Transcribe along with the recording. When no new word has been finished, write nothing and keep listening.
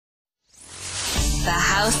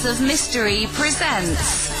House of Mystery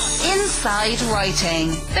presents Inside Writing,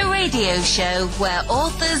 the radio show where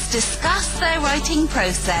authors discuss their writing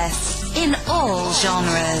process in all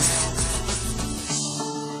genres.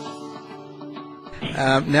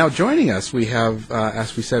 Now joining us, we have,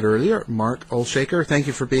 as we said earlier, Mark Olshaker. Thank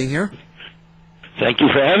you for being here. Thank you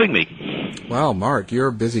for having me. Wow, Mark, you're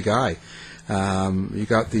a busy guy. You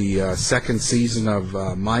got the second season of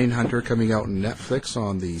Mindhunter coming out on Netflix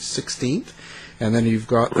on the 16th, and then you've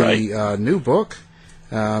got the new book,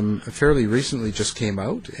 fairly recently just came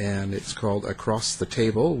out, and it's called Across the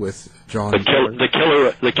Table with John.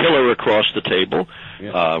 The Killer Across the Table,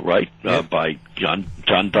 by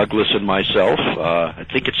John Douglas and myself. I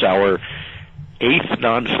think it's our 8th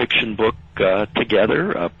nonfiction book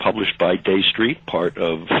together, published by Day Street, part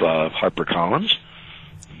of HarperCollins.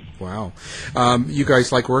 Wow. You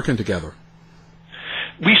guys like working together?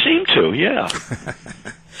 We seem to, yeah.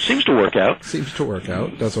 Seems to work out. Seems to work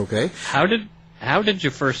out. That's okay. How did you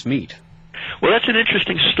first meet? Well, that's an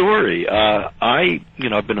interesting story. I've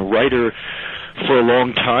been a writer for a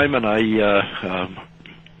long time, and I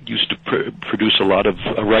used to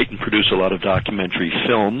write and produce a lot of documentary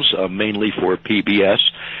films, mainly for PBS,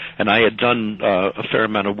 and I had done a fair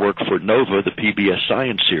amount of work for Nova, the PBS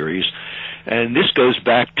Science series, and this goes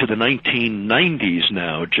back to the 1990s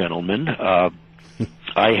now, gentlemen.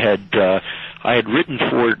 I had written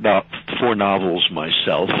four novels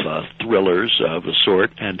myself, thrillers of a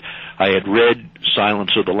sort, and I had read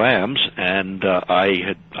Silence of the Lambs, and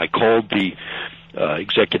I called the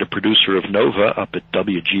executive producer of Nova up at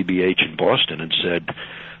WGBH in Boston and said,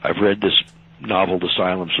 I've read this novel, The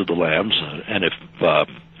Silence of the Lambs,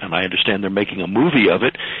 and I understand they're making a movie of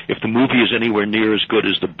it. If the movie is anywhere near as good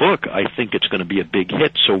as the book, I think it's going to be a big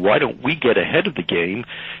hit. So why don't we get ahead of the game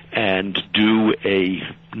and do a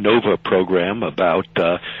Nova program about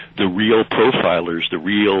the real profilers, the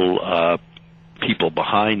real people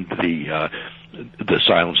behind the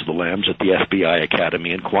Silence of the Lambs at the FBI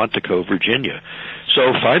Academy in Quantico, Virginia.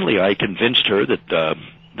 So finally I convinced her that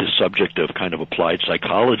the subject of kind of applied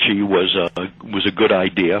psychology was a good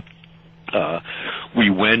idea. We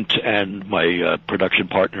went, and my production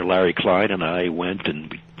partner Larry Klein and I went and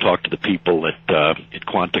we talked to the people at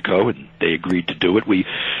Quantico, and they agreed to do it.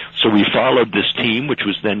 So we followed this team, which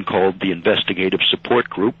was then called the Investigative Support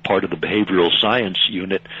Group, part of the Behavioral Science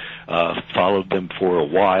Unit, followed them for a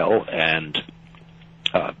while, and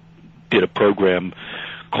did a program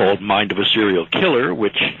called Mind of a Serial Killer,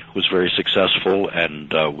 which was very successful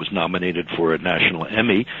and was nominated for a national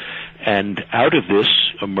Emmy. And out of this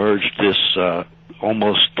emerged this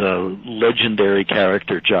almost legendary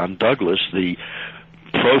character, John Douglas, the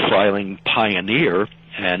profiling pioneer.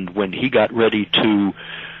 And when he got ready to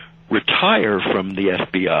retire from the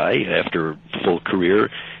FBI after a full career,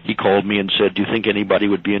 he called me and said, do you think anybody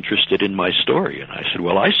would be interested in my story? And I said,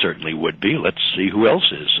 well, I certainly would be. Let's see who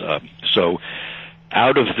else is. So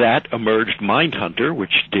out of that emerged Mindhunter,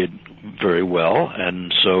 which did very well,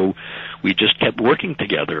 and so we just kept working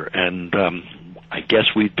together, and I guess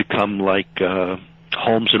we've become like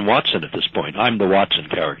Holmes and Watson at this point. I'm the Watson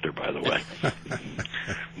character, by the way.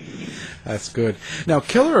 That's good. Now,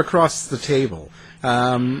 Killer Across the Table,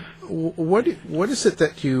 what is it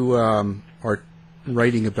that you are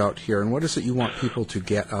writing about here, and what is it you want people to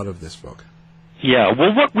get out of this book? Yeah,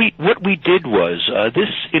 well, what we did was this,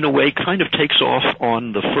 in a way, kind of takes off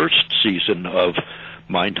on the first season of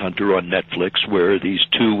Mindhunter on Netflix, where these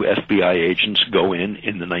two FBI agents go in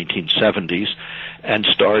the 1970s and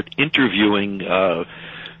start interviewing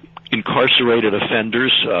incarcerated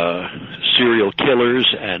offenders, serial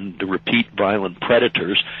killers, and repeat violent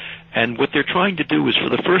predators. And what they're trying to do is, for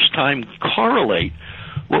the first time, correlate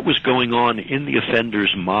what was going on in the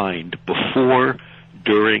offender's mind before,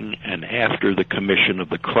 during, and after the commission of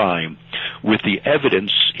the crime with the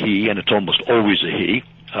evidence he, and it's almost always a he,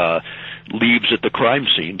 leaves at the crime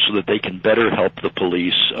scene, so that they can better help the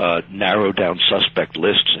police narrow down suspect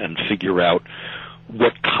lists and figure out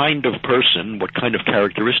what kind of person, what kind of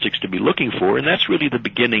characteristics to be looking for, and that's really the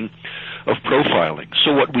beginning of profiling.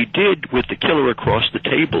 So what we did with The Killer Across the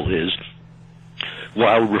Table is,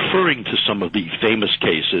 while referring to some of the famous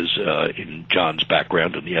cases in John's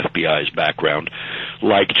background and the FBI's background,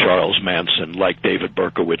 like Charles Manson, like David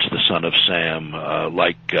Berkowitz, the son of Sam,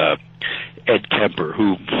 like Ed Kemper,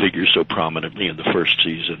 who figures so prominently in the first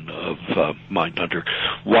season of Mindhunter,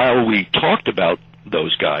 while we talked about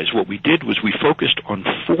those guys, what we did was we focused on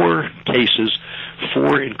 4 cases,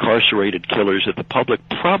 4 incarcerated killers that the public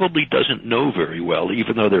probably doesn't know very well,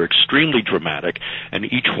 even though they're extremely dramatic, and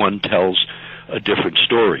each one tells a different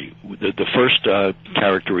story. The first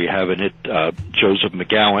character we have in it, Joseph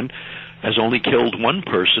McGowan, has only killed one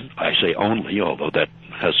person. I say only, although that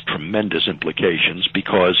has tremendous implications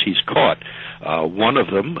because he's caught. One of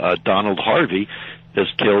them, Donald Harvey, has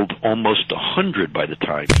killed almost 100 by the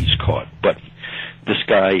time he's caught. But this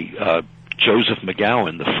guy, Joseph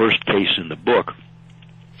McGowan, the first case in the book,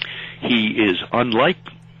 he is unlike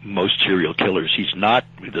most serial killers. He's not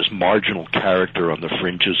this marginal character on the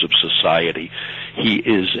fringes of society. He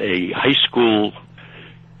is a high school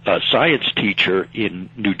science teacher in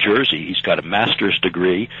New Jersey. He's got a master's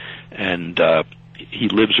degree, and he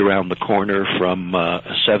lives around the corner from a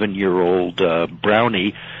 7-year-old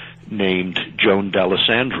brownie named Joan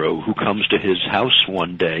D'Alessandro, who comes to his house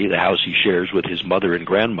one day, the house he shares with his mother and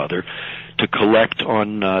grandmother, to collect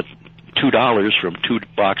on $2 from 2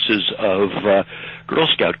 boxes of Girl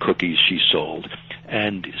Scout cookies she sold.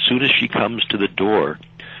 And as soon as she comes to the door,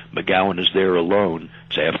 McGowan is there alone.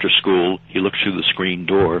 It's after school. He looks through the screen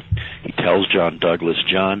door. He tells John Douglas,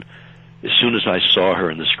 "John, as soon as I saw her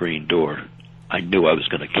in the screen door, I knew I was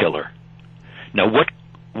going to kill her." Now,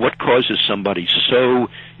 what causes somebody so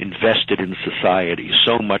invested in society,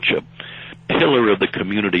 so much a pillar of the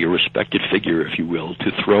community, a respected figure, if you will,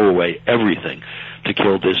 to throw away everything to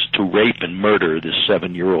kill this, to rape and murder this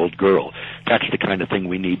 7-year-old girl? That's the kind of thing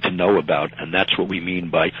we need to know about, and that's what we mean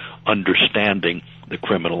by understanding the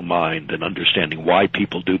criminal mind and understanding why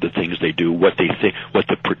people do the things they do, what they think, what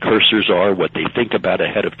the precursors are, what they think about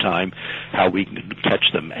ahead of time, how we can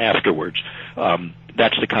catch them afterwards.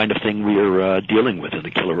 That's the kind of thing we're dealing with in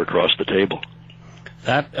The Killer Across the Table.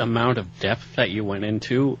 That amount of depth that you went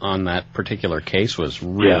into on that particular case was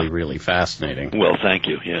really fascinating. Well, thank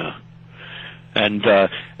you. Yeah, and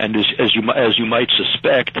as you might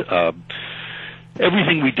suspect,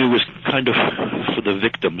 everything we do is kind of for the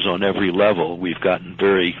victims on every level. We've gotten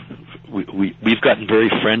very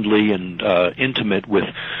friendly and intimate with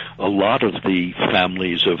a lot of the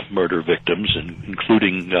families of murder victims, and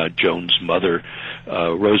including Joan's mother,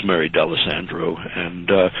 Rosemary D'Alessandro, and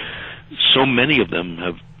so many of them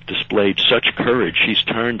have displayed such courage. She's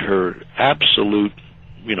turned her absolute,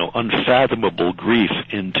 unfathomable grief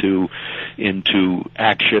into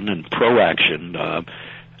action and pro-action,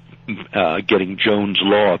 getting Jones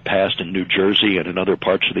Law passed in New Jersey and in other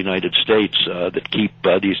parts of the United States that keep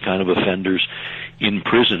these kind of offenders in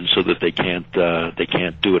prison so that they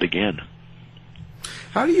can't do it again.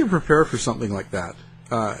 How do you prepare for something like that?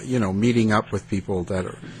 Meeting up with people that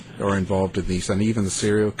are involved in these, and even the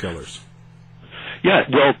serial killers. Yeah,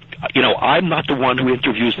 well, I'm not the one who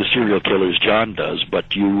interviews the serial killers. John does,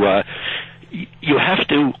 but you have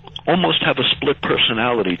to almost have a split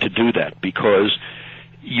personality to do that, because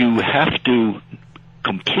you have to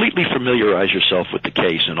completely familiarize yourself with the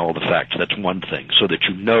case and all the facts. That's one thing, so that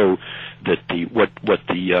you know that what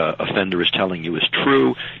the offender is telling you is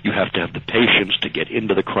true. You have to have the patience to get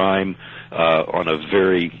into the crime on a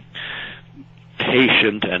very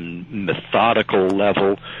patient and methodical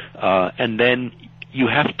level, and then you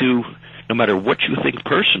have to, no matter what you think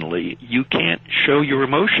personally, you can't show your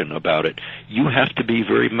emotion about it. You have to be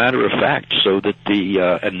very matter of fact, so that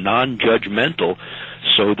and non-judgmental,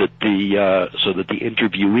 so that the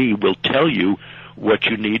interviewee will tell you what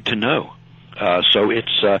you need to know. So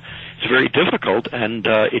it's very difficult, and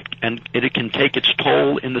it can take its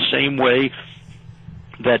toll in the same way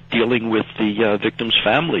that dealing with the victims'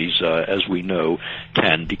 families, as we know,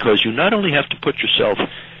 can, because you not only have to put yourself,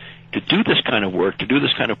 to do this kind of work, to do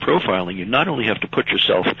this kind of profiling, you not only have to put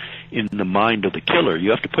yourself in the mind of the killer,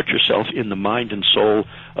 you have to put yourself in the mind and soul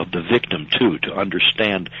of the victim, too, to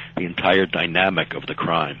understand the entire dynamic of the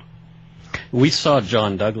crime. We saw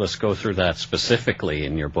John Douglas go through that specifically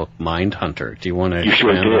in your book, Mindhunter. Do you want to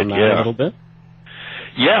expand on that a little bit?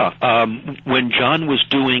 Yeah. When John was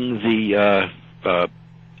doing the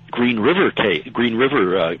Green River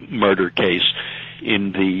murder case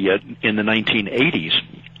in the 1980s,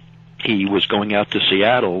 he was going out to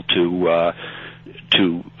Seattle to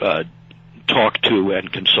talk to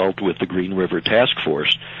and consult with the Green River Task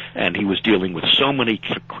Force, and he was dealing with so many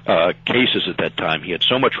cases at that time. He had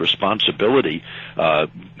so much responsibility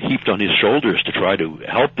heaped on his shoulders to try to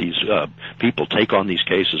help these people take on these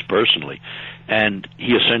cases personally, and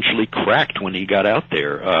he essentially cracked when he got out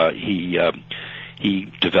there. He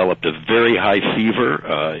developed a very high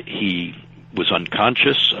fever. He was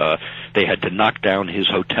unconscious. They had to knock down his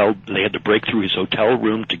hotel. They had to break through his hotel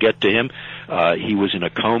room to get to him. He was in a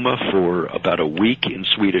coma for about a week in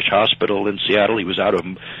Swedish Hospital in Seattle. He was out of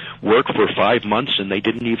work for 5 months, and they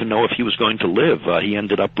didn't even know if he was going to live. He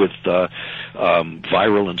ended up with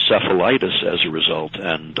viral encephalitis as a result,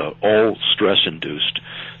 and all stress-induced.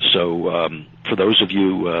 So for those of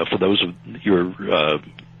your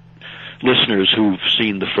listeners who've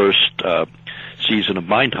seen the first season of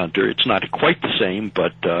Mindhunter, it's not quite the same,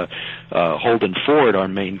 but Holden Ford, our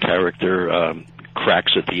main character,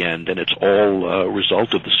 cracks at the end, and it's all a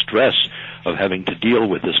result of the stress of having to deal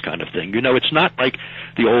with this kind of thing. It's not like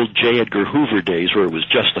the old J. Edgar Hoover days where it was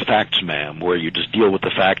just the facts, ma'am, where you just deal with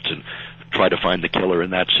the facts and try to find the killer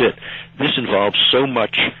and that's it. This involves so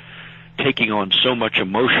much, taking on so much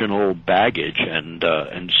emotional baggage and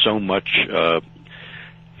so much,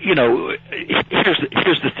 here's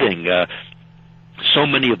the thing, so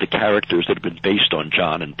many of the characters that have been based on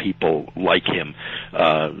John and people like him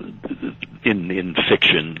in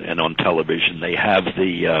fiction and on television, they have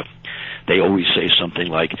they always say something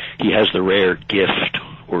like, he has the rare gift,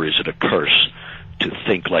 or is it a curse, to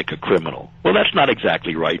think like a criminal. Well, that's not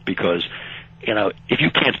exactly right, because if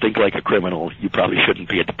you can't think like a criminal, you probably shouldn't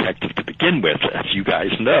be a detective to begin with, as you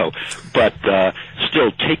guys know. But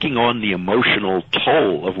still, taking on the emotional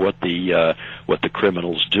toll of what the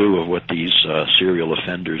criminals do, of what these serial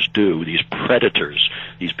offenders do, these predators,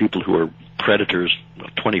 these people who are predators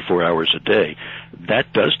 24 hours a day,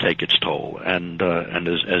 that does take its toll. And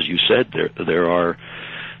as you said, there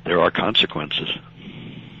are consequences.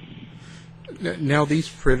 Now, these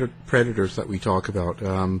predators that we talk about,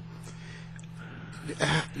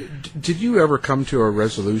 did you ever come to a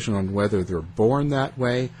resolution on whether they're born that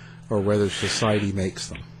way or whether society makes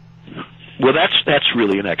them? Well, that's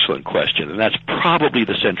really an excellent question, and that's probably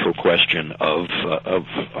the central question of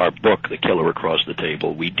our book, The Killer Across the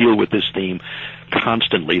Table. We deal with this theme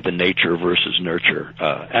constantly, the nature versus nurture,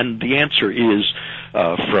 and the answer is,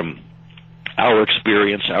 from our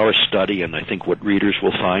experience, our study, and I think what readers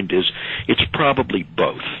will find is it's probably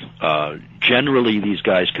both. Generally, these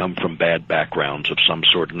guys come from bad backgrounds of some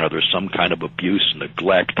sort or another, some kind of abuse,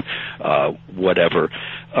 neglect, whatever.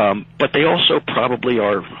 But they also probably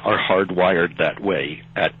are hardwired that way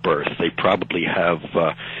at birth. They probably have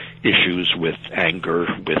issues with anger,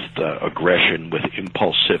 with aggression, with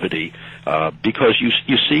impulsivity, because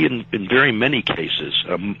you see in very many cases,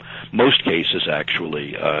 most cases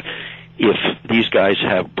actually, if these guys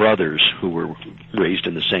have brothers who were raised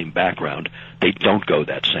in the same background, they don't go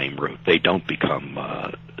that same route. They don't become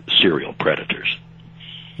serial predators.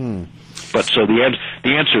 But so the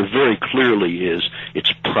answer very clearly is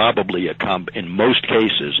it's probably in most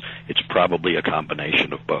cases, it's probably a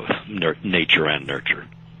combination of both nature and nurture.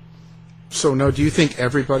 So, no, do you think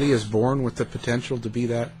everybody is born with the potential to be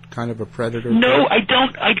that kind of a predator? No, I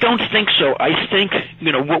don't think so. I think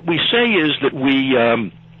what we say is that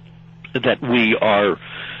we are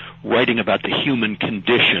writing about the human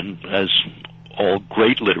condition, as all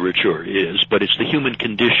great literature is, but it's the human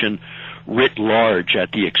condition writ large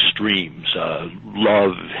at the extremes,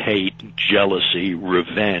 love, hate, jealousy,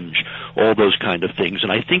 revenge, all those kind of things.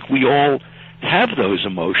 And I think we all have those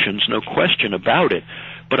emotions, no question about it,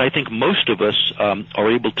 but I think most of us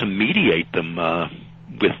are able to mediate them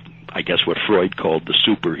with, I guess, what Freud called the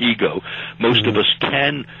superego. Most of us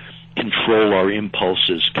can control our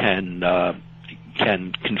impulses, can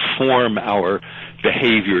conform our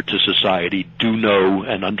behavior to society, do know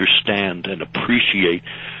and understand and appreciate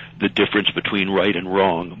the difference between right and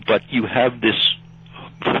wrong. But you have this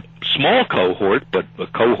small cohort, but a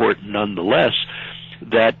cohort nonetheless,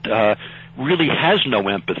 that really has no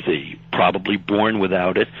empathy, probably born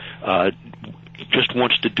without it, just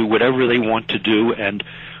wants to do whatever they want to do, and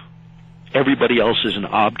everybody else is an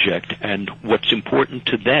object, and what's important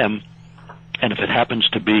to them, and if it happens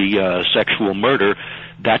to be sexual murder,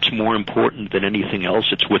 that's more important than anything else.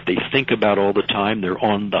 It's what they think about all the time. They're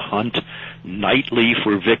on the hunt nightly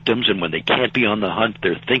for victims, and when they can't be on the hunt,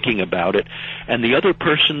 they're thinking about it. And the other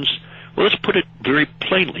person's, well, let's put it very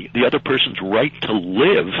plainly, the other person's right to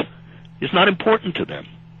live is not important to them.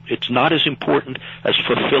 It's not as important as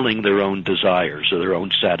fulfilling their own desires or their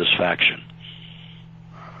own satisfaction.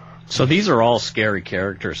 So these are all scary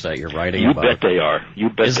characters that you're writing about. You bet they are. You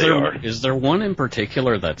bet they are. Is there one in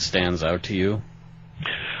particular that stands out to you?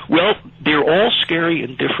 Well, they're all scary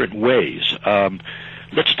in different ways.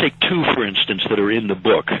 Let's take two, for instance, that are in the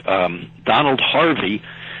book. Donald Harvey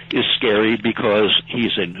is scary because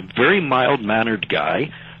he's a very mild-mannered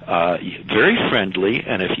guy, very friendly,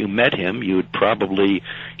 and if you met him, you would probably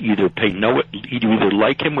either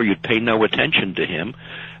like him or you'd pay no attention to him.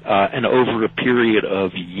 And over a period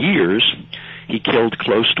of years, he killed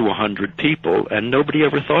close to 100 people, and nobody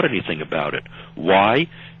ever thought anything about it. Why?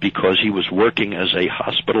 Because he was working as a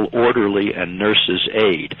hospital orderly and nurse's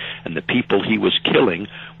aide, and the people he was killing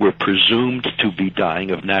were presumed to be dying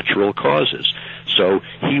of natural causes. So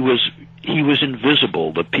he was he was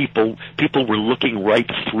invisible. The people were looking right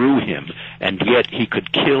through him, and yet he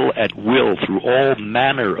could kill at will through all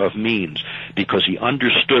manner of means, because he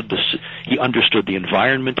understood the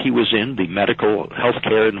environment he was in, the medical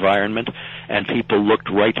healthcare environment, and people looked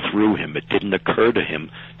right through him. It didn't occur to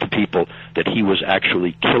people that he was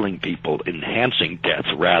actually killing people, enhancing death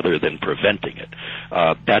rather than preventing it.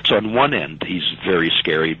 That's on one end. He's very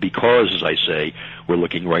scary because, as I say, we're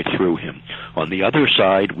looking right through him. On the other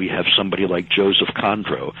side, we have somebody like Joseph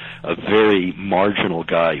Condro, a very marginal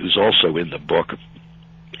guy who's also in the book,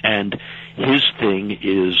 and his thing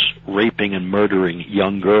is raping and murdering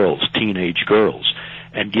young girls, teenage girls.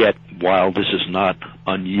 And yet, while this is not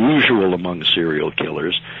unusual among serial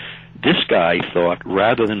killers, this guy thought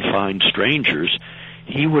rather than find strangers,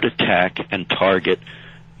 he would attack and target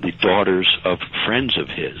the daughters of friends of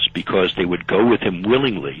his, because they would go with him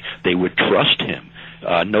willingly. They would trust him.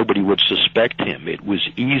 Nobody would suspect him. It was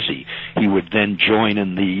easy. He would then join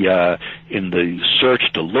in the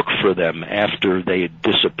search to look for them after they had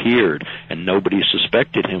disappeared, and nobody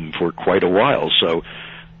suspected him for quite a while. So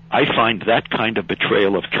I find that kind of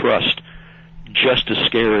betrayal of trust just as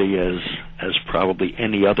scary as probably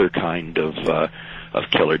any other kind of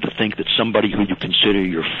killer. To think that somebody who you consider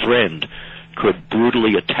your friend could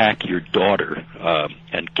brutally attack your daughter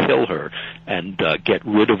and kill her and get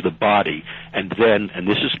rid of the body, and then, and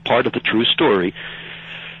this is part of the true story,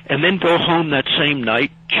 and then go home that same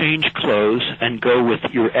night, change clothes, and go with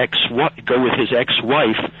his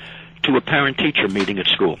ex-wife to a parent-teacher meeting at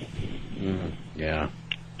school. Yeah.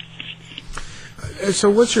 So,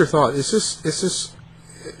 what's your thought? Is this?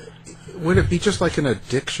 Would it be just like an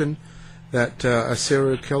addiction that a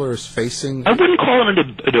serial killer is facing? I wouldn't call it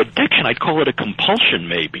an addiction. I'd call it a compulsion,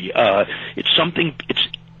 maybe. It's something,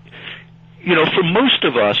 for most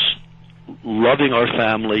of us, loving our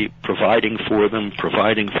family, providing for them,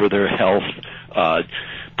 providing for their health,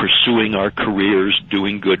 pursuing our careers,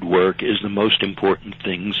 doing good work is the most important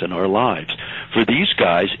things in our lives. For these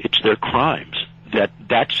guys, it's their crimes.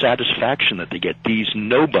 That satisfaction that they get, these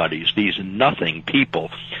nobodies, these nothing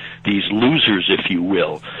people, these losers, if you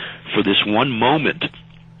will, for this one moment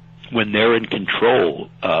when they're in control,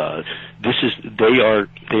 they are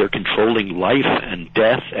controlling life and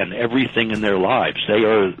death and everything in their lives. They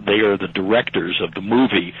are the directors of the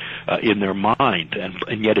movie in their mind,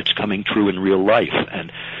 and yet it's coming true in real life.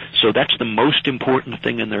 And so that's the most important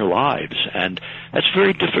thing in their lives, and that's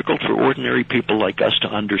very difficult for ordinary people like us to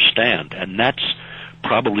understand, and that's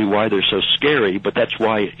probably why they're so scary, but that's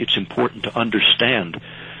why it's important to understand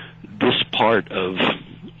this part of,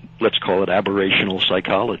 let's call it, aberrational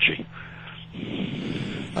psychology.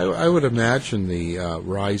 I would imagine the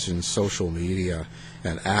rise in social media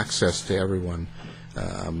and access to everyone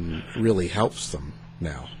really helps them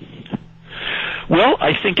now. Well,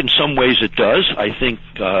 I think in some ways it does. I think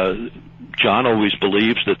John always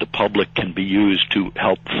believes that the public can be used to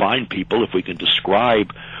help find people if we can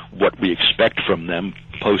describe what we expect from them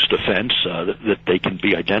post-offense, that they can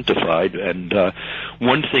be identified. And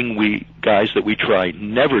one thing we try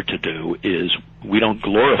never to do is we don't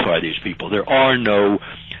glorify these people. There are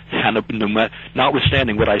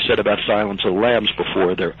notwithstanding what I said about Silence of the Lambs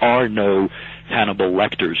before, there are no Hannibal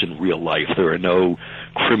Lecters in real life. There are no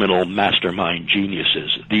criminal mastermind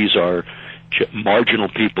geniuses. These are marginal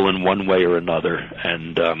people in one way or another,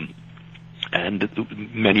 and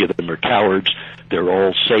many of them are cowards. They're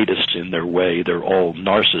all sadists in their way. They're all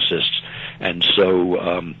narcissists. And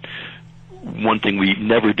so one thing we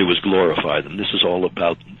never do is glorify them. This is all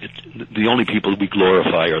about the only people we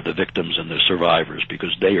glorify are the victims and the survivors,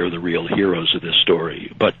 because they are the real heroes of this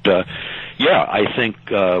story. But, I think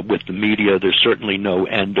with the media, there's certainly no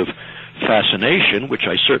end of fascination, which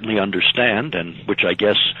I certainly understand, and which I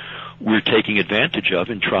guess we're taking advantage of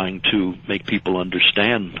in trying to make people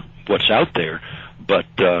understand what's out there. But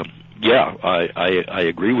I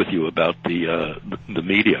agree with you about the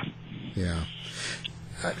media. Yeah,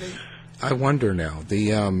 I wonder now.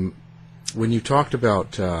 When you talked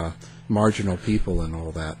about marginal people and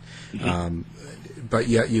all that, but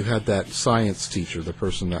yet you had that science teacher, the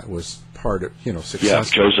person that was part of successful. Yeah,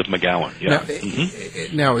 Joseph McGowan. Yeah.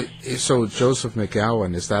 Now, so Joseph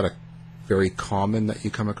McGowan, is that a very common that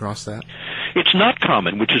you come across that? It's not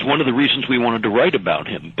common, which is one of the reasons we wanted to write about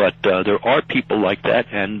him. But there are people like that,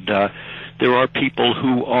 and there are people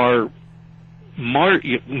who are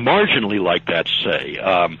marginally like that. Say,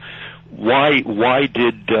 why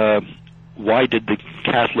did the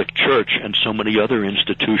Catholic Church and so many other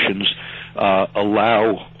institutions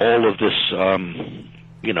allow all of this,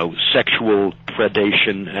 sexual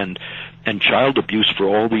predation and child abuse for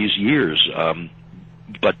all these years?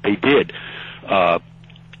 But they did.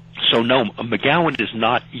 So no, McGowan is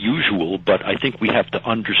not usual, but I think we have to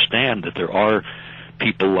understand that there are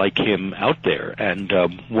people like him out there. And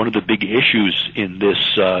one of the big issues in this,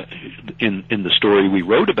 in the story we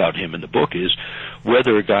wrote about him in the book, is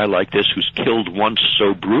whether a guy like this, who's killed once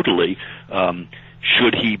so brutally,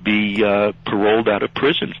 should he be paroled out of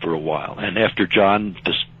prison for a while. And after John,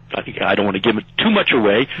 I don't want to give it too much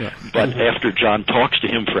away, but after John talks to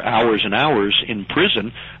him for hours and hours in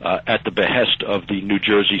prison at the behest of the New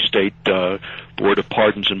Jersey State Board of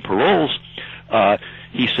Pardons and Paroles,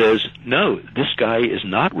 he says, no, this guy is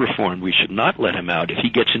not reformed. We should not let him out. If he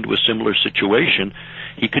gets into a similar situation,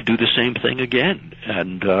 he could do the same thing again.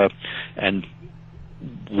 And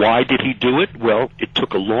why did he do it? Well, it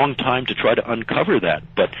took a long time to try to uncover that,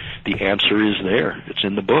 but the answer is there. It's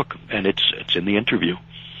in the book, and it's in the interview.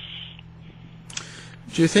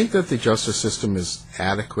 Do you think that the justice system is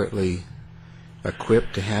adequately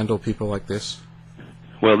equipped to handle people like this?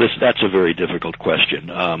 Well, that's a very difficult question.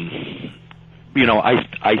 You know, and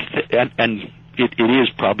it is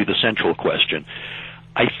probably the central question.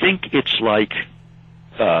 I think it's like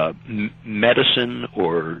medicine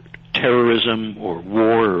or terrorism or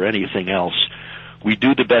war or anything else. We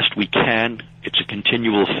do the best we can. It's a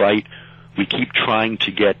continual fight. We keep trying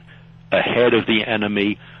to get ahead of the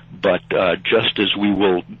enemy, but just as we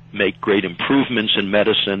will make great improvements in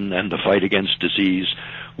medicine and the fight against disease,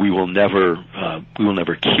 we will never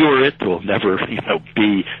cure it. There will never,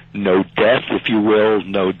 be no death, if you will,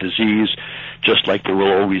 no disease, just like there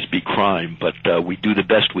will always be crime. But we do the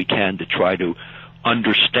best we can to try to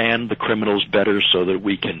understand the criminals better so that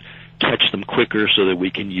we can catch them quicker, so that we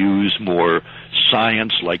can use more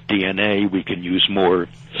science like DNA, we can use more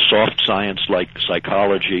soft science like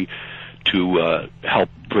psychology to help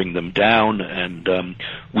bring them down, and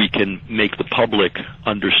we can make the public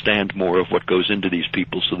understand more of what goes into these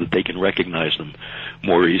people so that they can recognize them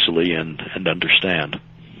more easily and understand.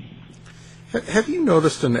 Have you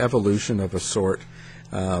noticed an evolution of a sort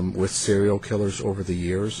with serial killers over the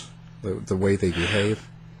years, the way they behave?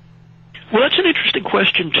 Well, that's an interesting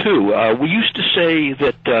question, too. We used to say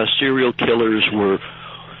that serial killers were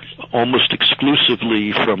almost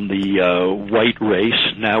exclusively from the white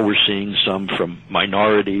race. Now we're seeing some from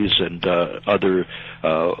minorities and other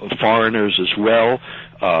foreigners as well.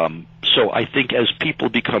 So I think as people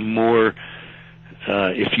become more,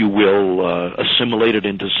 if you will, assimilated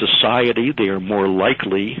into society, they are more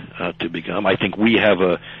likely to become. I think we have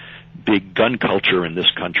a big gun culture in this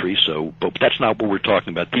country, but that's not what we're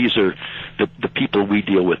talking about. These are the people we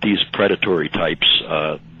deal with, these predatory types.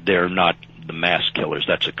 They're not the mass killers.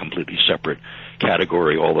 That's a completely separate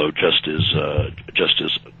category, although just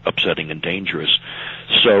as upsetting and dangerous.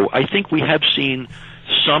 So I think we have seen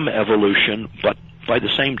some evolution, but by the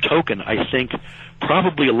same token, I think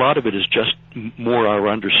probably a lot of it is just more our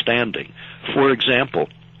understanding. For example,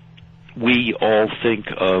 we all think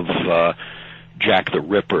of Jack the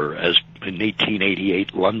Ripper as in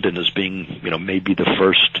 1888 London as being, maybe the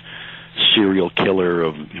first serial killer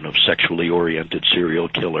of, sexually oriented serial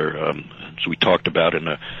killer. As we talked about in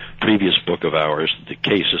a previous book of ours, the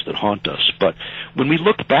cases that haunt us. But when we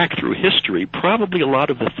look back through history, probably a lot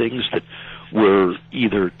of the things that were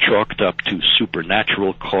either chalked up to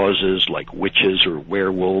supernatural causes like witches or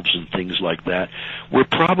werewolves and things like that were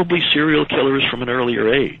probably serial killers from an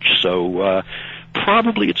earlier age. So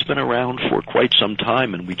probably it's been around for quite some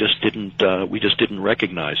time, and we just didn't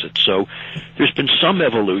recognize it. So there's been some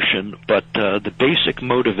evolution, but the basic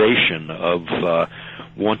motivation of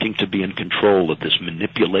wanting to be in control of this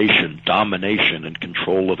manipulation, domination, and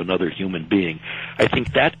control of another human being, I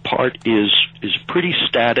think that part is pretty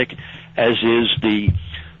static, as is the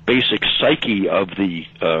basic psyche of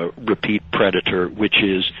the repeat predator, which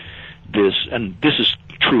is this, and this is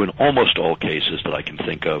true in almost all cases that I can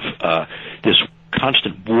think of, this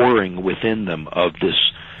constant warring within them of this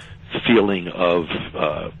feeling of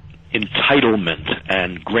entitlement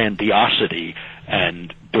and grandiosity,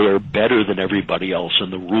 and they're better than everybody else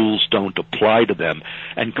and the rules don't apply to them.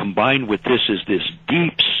 And combined with this is this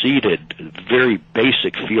deep-seated, very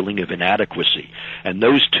basic feeling of inadequacy. And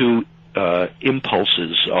those two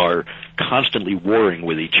impulses are constantly warring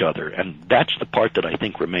with each other, and that's the part that I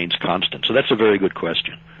think remains constant. So that's a very good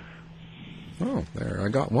question. Oh, there, I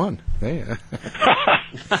got one. Yeah.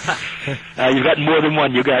 You've got more than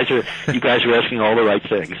one. You guys are asking all the right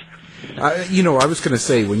things. I was going to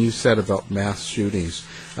say, when you said about mass shootings,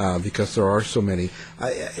 because there are so many,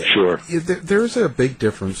 sure, there's a big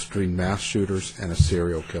difference between mass shooters and a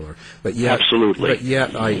serial killer. But yet, absolutely. But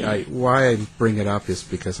yet, why I bring it up is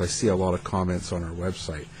because I see a lot of comments on our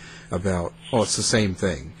website about, it's the same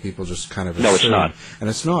thing. People just kind of assume. No, it's not. And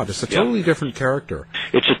it's not. It's a totally different character.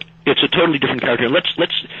 It's totally different character. Let's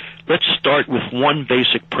start with one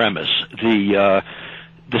basic premise. The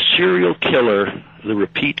serial killer, the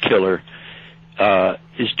repeat killer,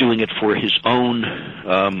 is doing it for his own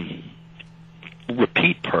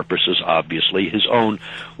repeat purposes, obviously, his own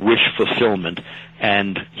wish fulfillment,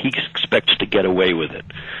 and he expects to get away with it.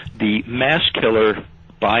 The mass killer,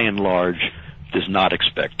 by and large, does not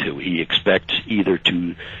expect to. He expects either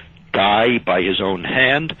to die by his own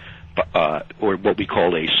hand, or what we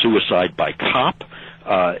call a suicide by cop.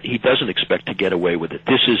 He doesn't expect to get away with it.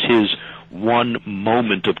 This is his one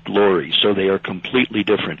moment of glory, so they are completely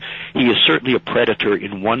different. He is certainly a predator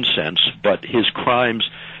in one sense, but his crimes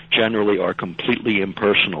generally are completely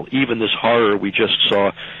impersonal. Even this horror we just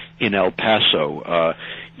saw in El Paso,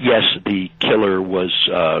 yes, the killer was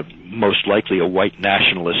most likely a white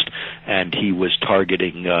nationalist, and he was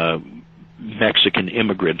targeting Mexican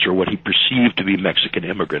immigrants, or what he perceived to be Mexican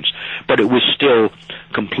immigrants, but it was still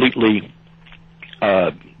completely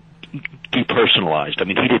depersonalized. I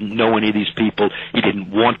mean, he didn't know any of these people. He didn't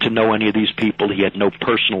want to know any of these people. He had no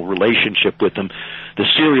personal relationship with them. The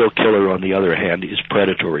serial killer, on the other hand, is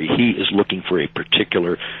predatory. He is looking for a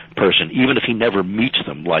particular person, even if he never meets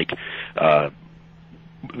them, like David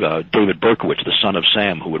Berkowitz, the son of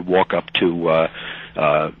Sam, who would walk up to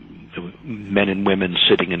men and women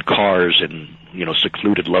sitting in cars in,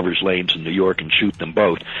 secluded lovers' lanes in New York and shoot them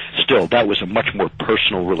both. Still, that was a much more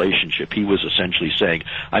personal relationship. He was essentially saying,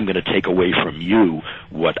 I'm going to take away from you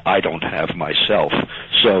what I don't have myself.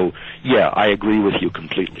 So, yeah, I agree with you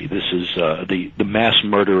completely. This is the mass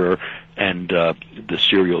murderer and the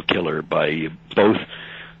serial killer, by both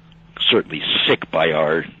certainly sick by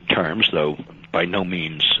our terms, though by no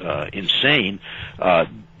means insane.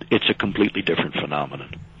 It's a completely different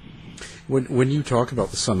phenomenon. When you talk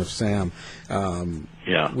about the son of Sam,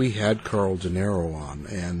 yeah, we had Carl De Niro on,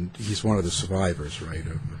 and he's one of the survivors, right,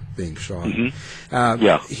 of being shot. Mm-hmm.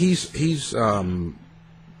 Yeah, he's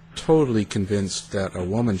totally convinced that a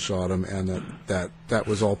woman shot him, and that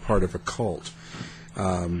was all part of a cult.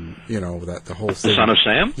 That the whole thing. The son of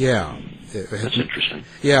Sam? Yeah, that's interesting.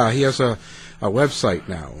 Yeah, he has a website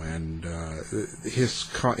now, and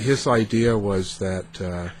his idea was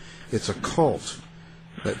that it's a cult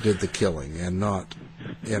that did the killing, and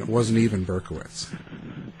it wasn't even Berkowitz.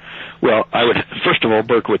 Well, first of all,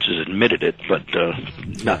 Berkowitz has admitted it, but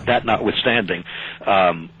that notwithstanding,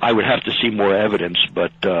 I would have to see more evidence,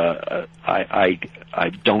 but I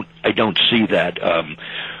don't see that.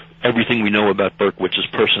 Everything we know about Berkowitz's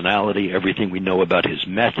personality, everything we know about his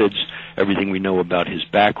methods, everything we know about his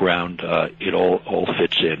background, it all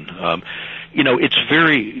fits in. It's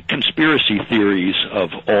very, conspiracy theories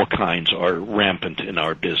of all kinds are rampant in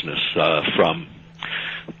our business, from,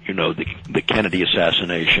 the Kennedy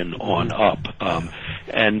assassination on up.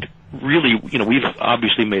 And really, we've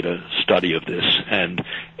obviously made a study of this, and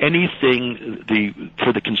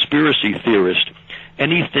for the conspiracy theorist,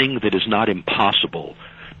 anything that is not impossible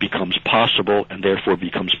becomes possible, and therefore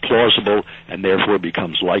becomes plausible, and therefore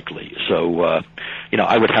becomes likely. So,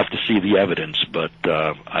 I would have to see the evidence, but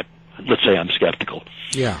let's say I'm skeptical.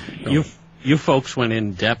 Yeah. You folks went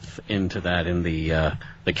in depth into that in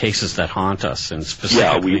the cases that haunt us, and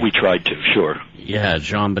specifically. Yeah, we tried to, sure. Yeah,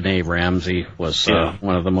 JonBenet Ramsey was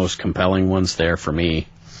one of the most compelling ones there for me.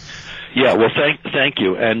 Yeah, well, thank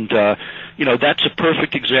you, and that's a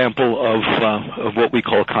perfect example of what we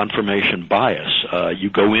call confirmation bias. You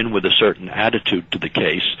go in with a certain attitude to the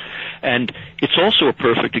case, and it's also a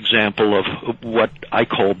perfect example of what I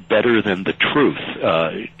call better than the truth.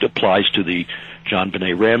 It applies to the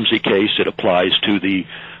JonBenet Ramsey case. It applies to the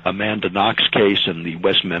Amanda Knox case and the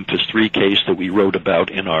West Memphis 3 case that we wrote about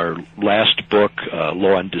in our last book,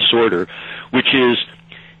 Law and Disorder, which is,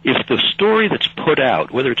 if the story that's put out,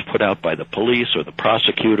 whether it's put out by the police or the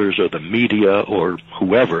prosecutors or the media or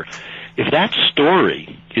whoever, if that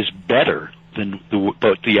story is better than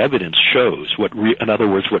what the evidence shows, in other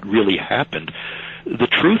words, what really happened, the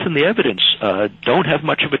truth and the evidence don't have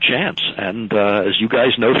much of a chance. And as you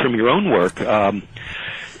guys know from your own work,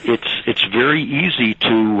 it's very easy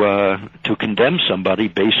to condemn somebody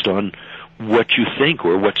based on what you think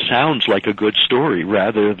or what sounds like a good story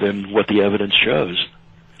rather than what the evidence shows.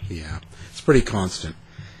 Yeah, it's pretty constant.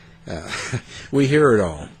 We hear it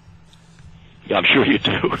all. Yeah, I'm sure you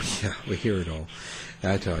do. Yeah, we hear it all.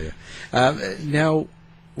 I tell you. Now,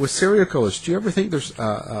 with serial killers, do you ever think there's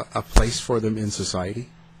a place for them in society?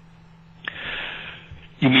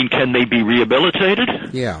 You mean, can they be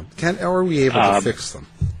rehabilitated? Yeah. Are we able to fix them?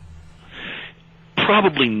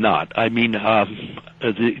 Probably not. I mean,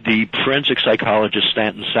 the forensic psychologist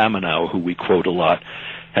Stanton Samanow, who we quote a lot,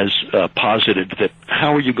 has posited that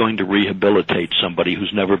how are you going to rehabilitate somebody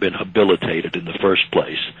who's never been habilitated in the first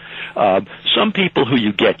place? Some people who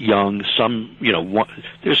you get young,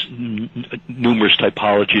 there's numerous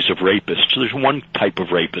typologies of rapists. There's one type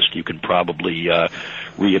of rapist you can probably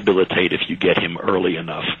rehabilitate if you get him early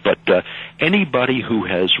enough. But anybody who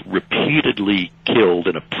has repeatedly killed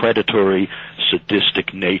in a predatory,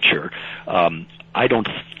 sadistic nature, I don't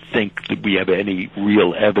think that we have any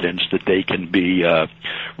real evidence that they can be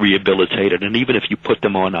rehabilitated. And even if you put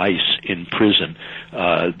them on ice in prison,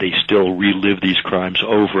 they still relive these crimes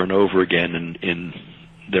over and over again in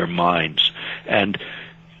their minds. And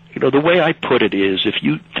the way I put it is, if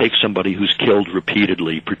you take somebody who's killed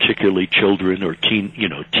repeatedly, particularly children or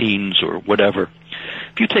teens or whatever,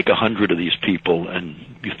 if you take 100 of these people and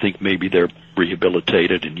you think maybe they're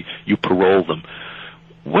rehabilitated and you parole them,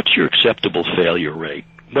 what's your acceptable failure rate?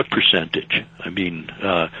 What percentage? I mean,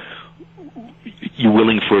 you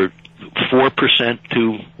willing for 4%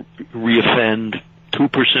 to reoffend,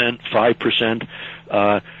 2%,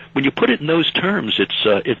 5%? When you put it in those terms,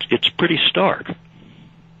 it's pretty stark.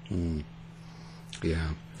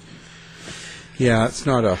 Yeah, it's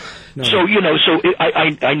not a. So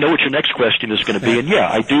I know what your next question is going to be, and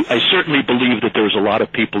I certainly believe that there's a lot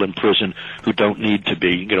of people in prison who don't need to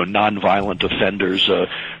be, nonviolent offenders,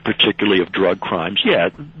 particularly of drug crimes. Yeah,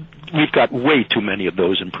 we've got way too many of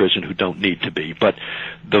those in prison who don't need to be. But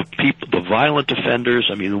the violent offenders,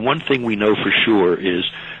 I mean, the one thing we know for sure is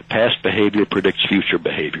past behavior predicts future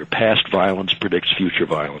behavior. Past violence predicts future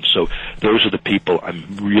violence. So those are the people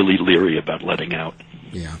I'm really leery about letting out.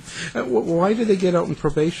 Yeah. Why do they get out on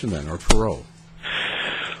probation then, or parole?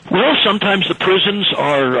 Well, sometimes the prisons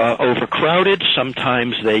are overcrowded.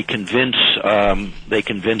 Sometimes they convince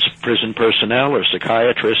prison personnel or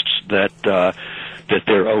psychiatrists that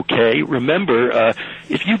they're okay. Remember,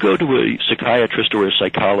 if you go to a psychiatrist or a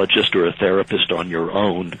psychologist or a therapist on your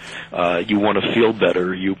own, you want to feel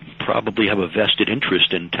better. You probably have a vested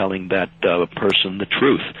interest in telling that person the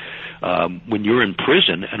truth. When you're in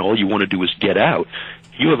prison and all you want to do is get out,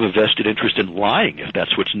 you have a vested interest in lying if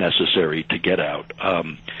that's what's necessary to get out.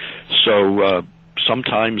 So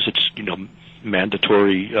sometimes it's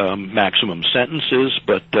mandatory maximum sentences,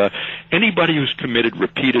 but anybody who's committed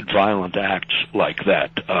repeated violent acts like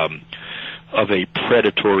that of a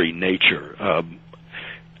predatory nature,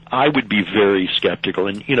 I would be very skeptical.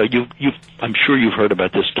 And I'm sure you've heard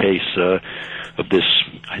about this case of this.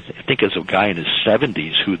 I think it's a guy in his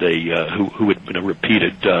 70s who had been a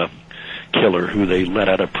repeated killer who they let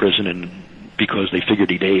out of prison because they figured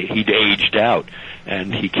he'd aged out,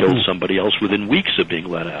 and he killed somebody else within weeks of being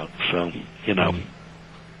let out. So,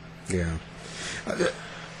 Yeah.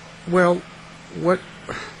 Well, what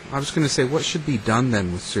I was going to say, what should be done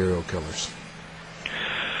then with serial killers?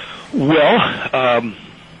 Well,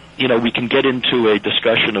 we can get into a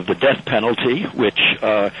discussion of the death penalty, which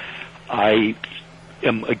I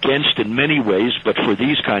am against in many ways, but for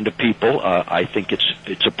these kind of people, I think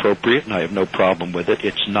it's appropriate, and I have no problem with it.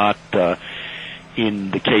 It's not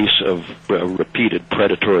in the case of repeated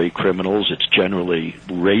predatory criminals. It's generally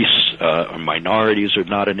race or minorities are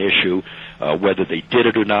not an issue. Whether they did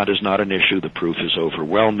it or not is not an issue. The proof is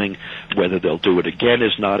overwhelming. Whether they'll do it again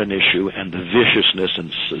is not an issue, and the viciousness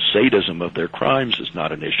and sadism of their crimes is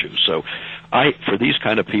not an issue. So, for these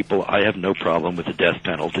kind of people, I have no problem with the death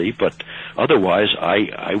penalty. But otherwise,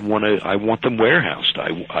 I want them warehoused.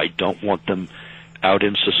 I don't want them out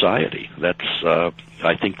in society. That's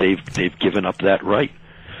I think they've given up that right.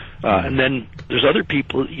 And then there's other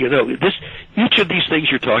people. Each of these things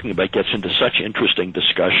you're talking about gets into such interesting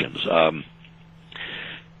discussions.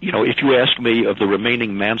 If you ask me of the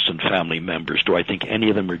remaining Manson family members, do I think any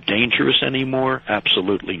of them are dangerous anymore?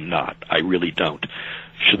 Absolutely not. I really don't.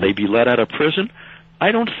 Should they be let out of prison?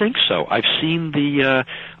 I don't think so. I've seen the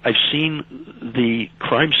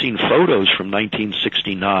crime scene photos from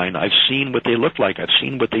 1969. I've seen what they look like. I've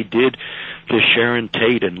seen what they did to Sharon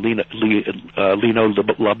Tate and Lino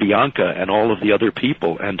LaBianca and all of the other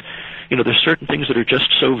people. And there's certain things that are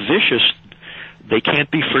just so vicious they can't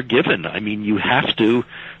be forgiven. I mean, you have to.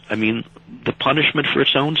 I mean, the punishment for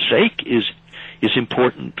its own sake is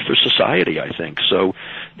important for society, I think. So,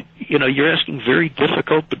 you're asking very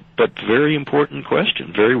difficult but very important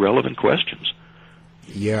questions, very relevant questions.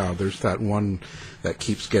 Yeah, there's that one that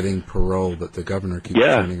keeps getting parole that the governor keeps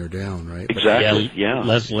turning her down, right? Exactly,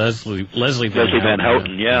 Leslie Van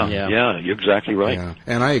Houten, yeah, you're exactly right. Yeah,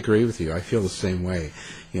 and I agree with you. I feel the same way.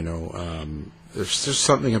 There's just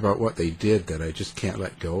something about what they did that I just can't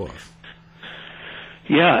let go of.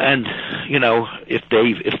 Yeah, and if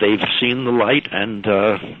they've seen the light and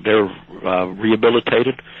they're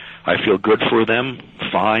rehabilitated, I feel good for them.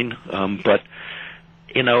 fine, but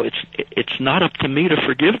it's not up to me to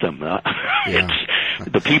forgive them.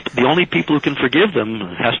 It's the only people who can forgive them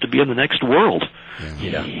has to be in the next world.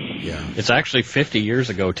 Yeah. It's actually 50 years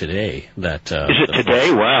ago today that. Is it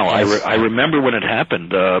today? Wow, yes. I remember when it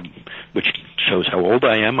happened, which shows how old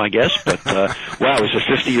I am, I guess. But wow, is it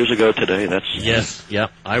 50 years ago today? That's yes,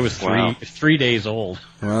 yep. I was 3 days old.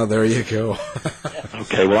 Well, there you go.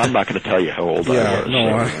 Okay, well, I'm not going to tell you how old I was.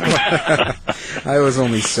 No, I was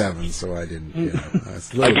only 7, so I didn't.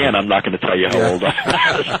 Again, I'm not going to tell you how old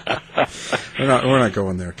I was. We're not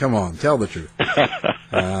going there. Come on, tell the truth.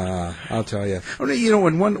 I'll tell you.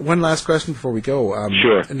 And one last question before we go.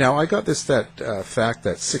 Sure. Now, I got that fact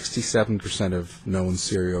that 67% of known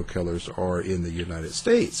serial killers are in the United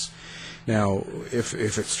States. Now, if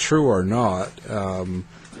it's true or not,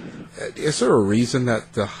 is there a reason that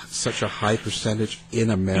such a high percentage in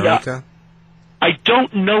America? Yeah. I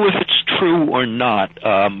don't know if it's true or not.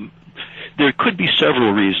 There could be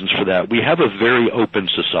several reasons for that. We have a very open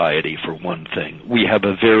society, for one thing. We have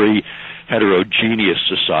a very heterogeneous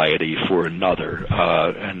society, for another,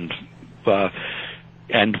 and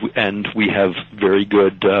we have very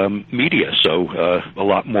good media. So a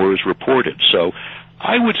lot more is reported. So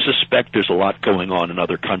I would suspect there's a lot going on in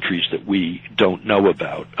other countries that we don't know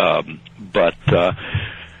about. But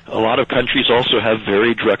a lot of countries also have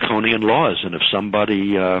very draconian laws, and if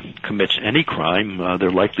somebody commits any crime,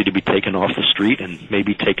 they're likely to be taken off the street and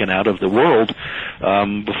maybe taken out of the world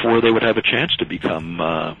before they would have a chance to become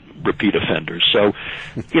repeat offenders. So,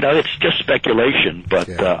 it's just speculation, but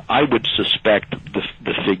I would suspect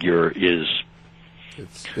the figure is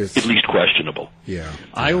it's at least questionable. Yeah.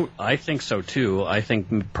 I think so too. I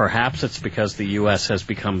think perhaps it's because the U.S. has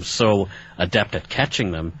become so adept at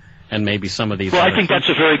catching them, and maybe some of these. Well, I think that's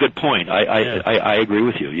a very good point. I agree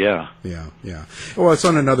with you. Yeah. Yeah. Well, it's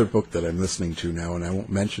on another book that I'm listening to now, and I won't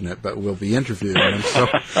mention it, but we'll be interviewing him, so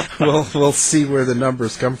we'll see where the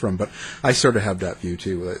numbers come from. But I sort of have that view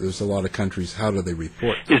too. There's a lot of countries. How do they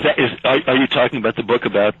report? Are you talking about the book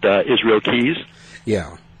about Israel Keys?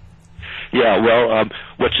 Yeah. Yeah, well,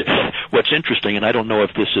 what's interesting, and I don't know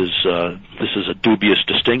if this is a dubious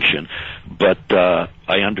distinction, but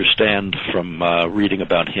I understand from reading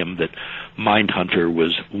about him that Mindhunter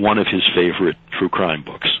was one of his favorite true crime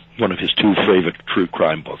books, one of his 2 favorite true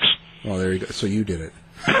crime books. Well, there you go. So you did it.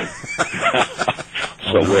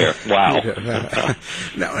 So where? Wow.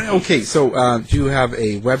 Now, okay, so do you have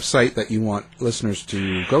a website that you want listeners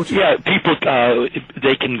to go to? Yeah, people,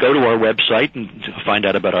 they can go to our website and find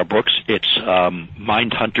out about our books. It's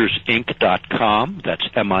mindhuntersinc.com. That's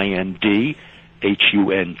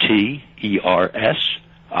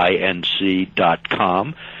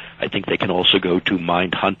mindhuntersinc.com. I think they can also go to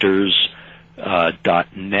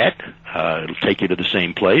mindhunters.net. It'll take you to the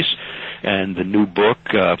same place. And the new book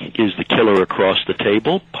is The Killer Across the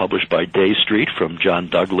Table, published by Day Street from John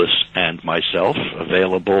Douglas and myself,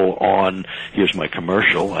 available on, here's my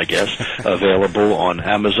commercial, I guess, available on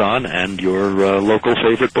Amazon and your local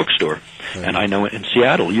favorite bookstore. And I know in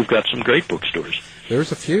Seattle you've got some great bookstores.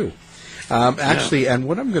 There's a few. Actually, and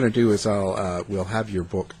what I'm going to do is we'll have your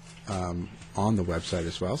book on the website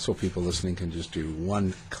as well, so people listening can just do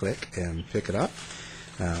one click and pick it up.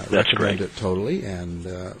 That's recommend great. it totally, and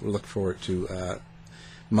look forward to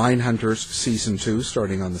Mindhunters Season 2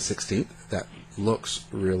 starting on the 16th. That looks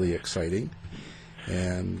really exciting,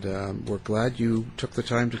 and we're glad you took the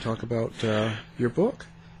time to talk about your book.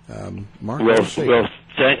 Mark,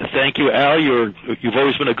 thank you, Al. You've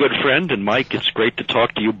always been a good friend, and Mike, it's great to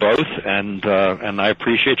talk to you both, and I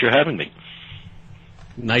appreciate your having me.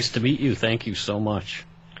 Nice to meet you. Thank you so much.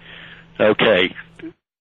 Okay.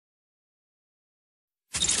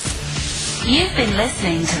 You've been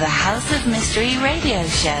listening to the House of Mystery radio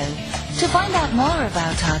show. To find out more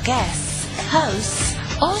about our guests, hosts,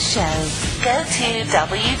 or show, go to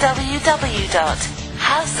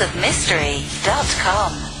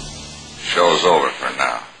www.houseofmystery.com. Show's over for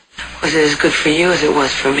now. Was it as good for you as it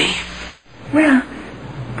was for me? Well,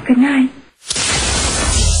 good night.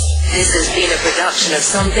 This has been a production of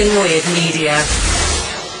Something Weird Media.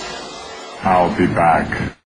 I'll be back.